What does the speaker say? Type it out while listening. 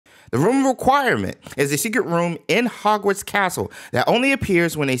The room of requirement is a secret room in Hogwarts Castle that only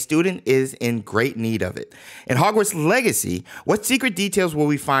appears when a student is in great need of it. In Hogwarts Legacy, what secret details will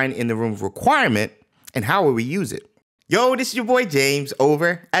we find in the room of requirement, and how will we use it? Yo, this is your boy James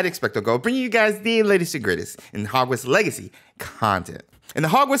over at XpectoGO, bringing you guys the latest and greatest in Hogwarts Legacy content. In the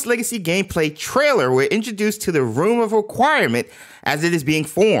Hogwarts Legacy gameplay trailer, we're introduced to the room of requirement as it is being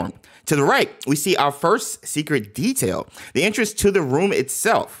formed. To the right, we see our first secret detail, the entrance to the room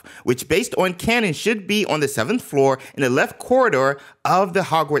itself, which based on canon should be on the 7th floor in the left corridor of the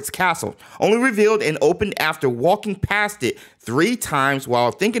Hogwarts Castle, only revealed and opened after walking past it 3 times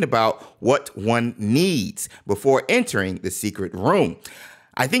while thinking about what one needs before entering the secret room.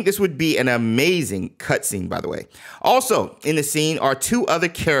 I think this would be an amazing cutscene, by the way. Also in the scene are 2 other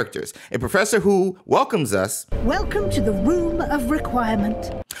characters, a professor who welcomes us. Welcome to the Room of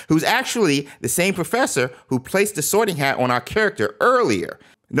Requirement. Who's actually the same professor who placed the sorting hat on our character earlier.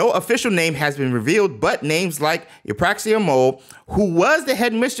 No official name has been revealed, but names like Eupraxia Mole, who was the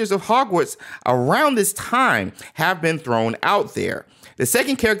headmistress of Hogwarts around this time, have been thrown out there. The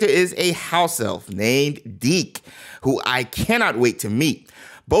second character is a house elf named Deke, who I cannot wait to meet.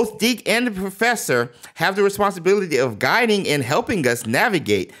 Both Deke and the professor have the responsibility of guiding and helping us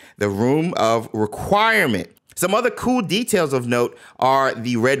navigate the room of requirement. Some other cool details of note are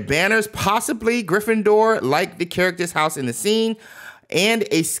the red banners, possibly Gryffindor, like the character's house in the scene, and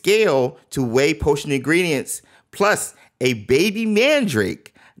a scale to weigh potion ingredients, plus a baby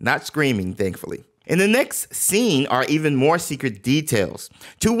mandrake, not screaming, thankfully. In the next scene are even more secret details.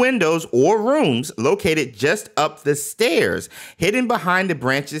 2 windows or rooms located just up the stairs, hidden behind the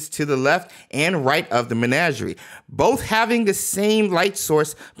branches to the left and right of the menagerie, both having the same light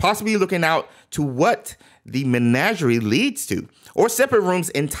source, possibly looking out to what the menagerie leads to, or separate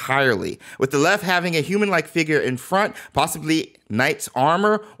rooms entirely, with the left having a human-like figure in front, possibly knight's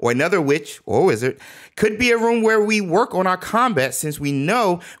armor or another witch or wizard. Could be a room where we work on our combat, since we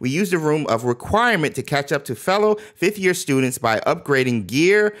know we use the room of requirement to catch up to fellow 5th year students by upgrading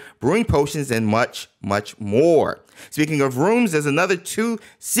gear, brewing potions, and much more. Speaking of rooms, there's another 2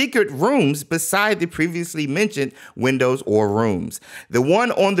 secret rooms beside the previously mentioned windows or rooms. The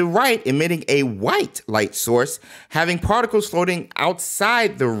one on the right emitting a white light source, having particles floating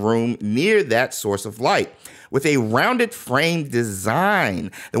outside the room near that source of light, with a rounded frame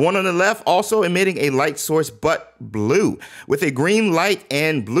design. The one on the left also emitting a light source, but blue, with a green light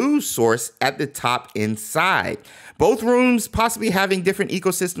and blue source at the top inside. Both rooms possibly having different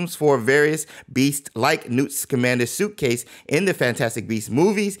ecosystems for various beasts, like Newt Scamander's suitcase in the Fantastic Beasts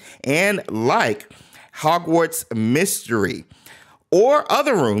movies, and like Hogwarts Mystery. Or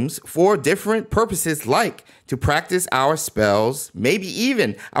other rooms for different purposes, like to practice our spells, maybe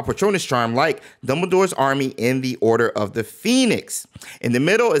even a Patronus charm like Dumbledore's army in the Order of the Phoenix. In the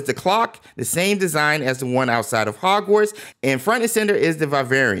middle is the clock, the same design as the one outside of Hogwarts, and front and center is the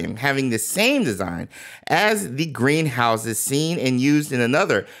vivarium, having the same design as the greenhouses seen and used in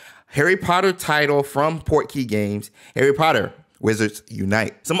another Harry Potter title from Portkey Games, Harry Potter Wizards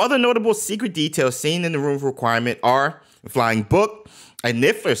Unite. Some other notable secret details seen in the room of requirement are the flying book, a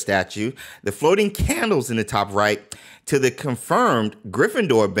Niffler statue, the floating candles in the top right, to the confirmed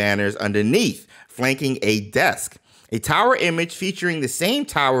Gryffindor banners underneath, flanking a desk. A tower image featuring the same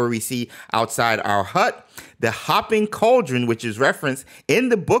tower we see outside our hut, the hopping cauldron, which is referenced in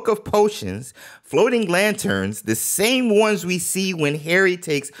the Book of Potions, floating lanterns, the same ones we see when Harry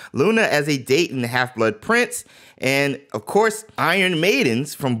takes Luna as a date in the Half-Blood Prince, and of course, Iron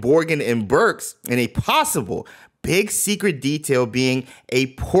Maidens from Borgin and Burks, and a possible big secret detail being a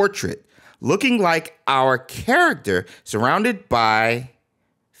portrait looking like our character surrounded by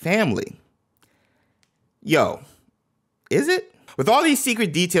family. Yo, is it? With all these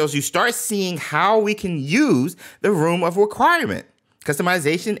secret details, you start seeing how we can use the room of requirement,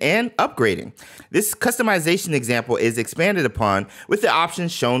 customization, and upgrading. This customization example is expanded upon with the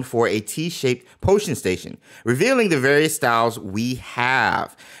options shown for a T-shaped potion station, revealing the various styles we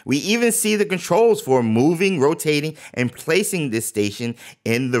have. We even see the controls for moving, rotating, and placing this station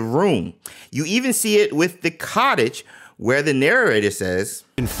in the room. You even see it with the cottage, where the narrator says,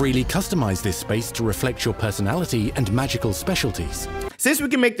 "You can freely customize this space to reflect your personality and magical specialties." Since we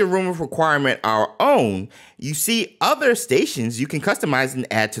can make the room of requirement our own, you see other stations you can customize and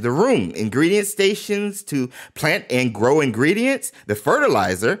add to the room. Ingredient stations to plant and grow ingredients, the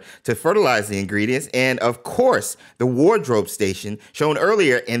fertilizer to fertilize the ingredients, and of course, the wardrobe station shown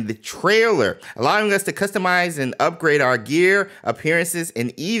earlier in the trailer, allowing us to customize and upgrade our gear, appearances,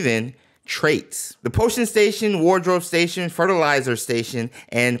 and even traits. The potion station, wardrobe station, fertilizer station,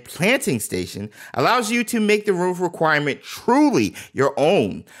 and planting station allows you to make the room requirement truly your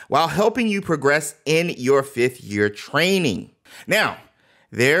own while helping you progress in your 5th year training. Now,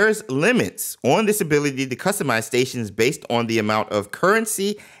 there's limits on this ability to customize stations based on the amount of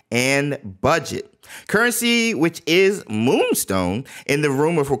currency and budget. Currency, which is moonstone in the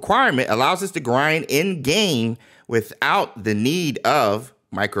room of requirement, allows us to grind in-game without the need of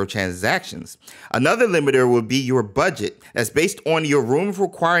microtransactions. Another limiter will be your budget. That's based on your room of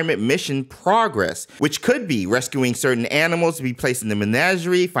requirement mission progress, which could be rescuing certain animals to be placed in the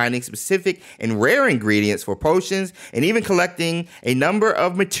menagerie, finding specific and rare ingredients for potions, and even collecting a number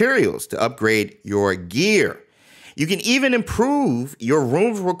of materials to upgrade your gear. You can even improve your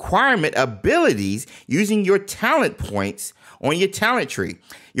room of requirement abilities using your talent points on your talent tree.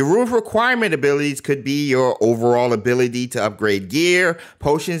 Your room of requirement abilities could be your overall ability to upgrade gear,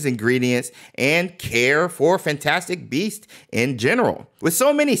 potions, ingredients, and care for fantastic beasts in general. With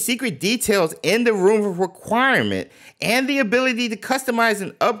so many secret details in the room of requirement and the ability to customize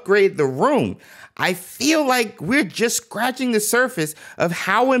and upgrade the room, I feel like we're just scratching the surface of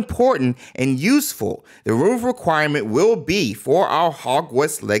how important and useful the room of requirement will be for our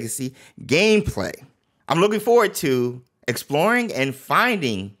Hogwarts Legacy gameplay. I'm looking forward to exploring and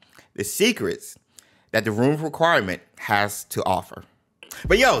finding the secrets that the room of requirement has to offer.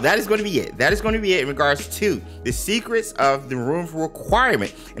 But yo, that is going to be it. That is going to be it in regards to the secrets of the room of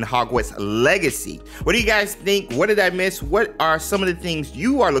requirement in Hogwarts Legacy. What do you guys think? What did I miss? What are some of the things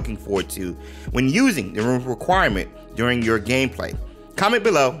you are looking forward to when using the room of requirement during your gameplay? Comment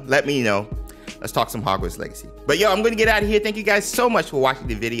below, let me know. Let's talk some Hogwarts Legacy. But yo, I'm going to get out of here. Thank you guys so much for watching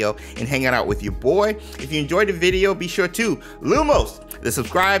the video and hanging out with your boy. If you enjoyed the video, be sure to Lumos the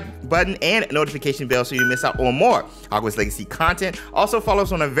subscribe button and notification bell so you miss out on more Hogwarts Legacy content. Also follow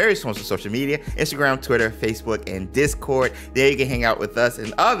us on our various forms of social media, Instagram, Twitter, Facebook, and Discord. There you can hang out with us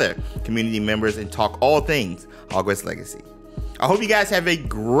and other community members and talk all things Hogwarts Legacy. I hope you guys have a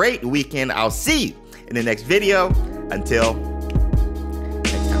great weekend. I'll see you in the next video. Until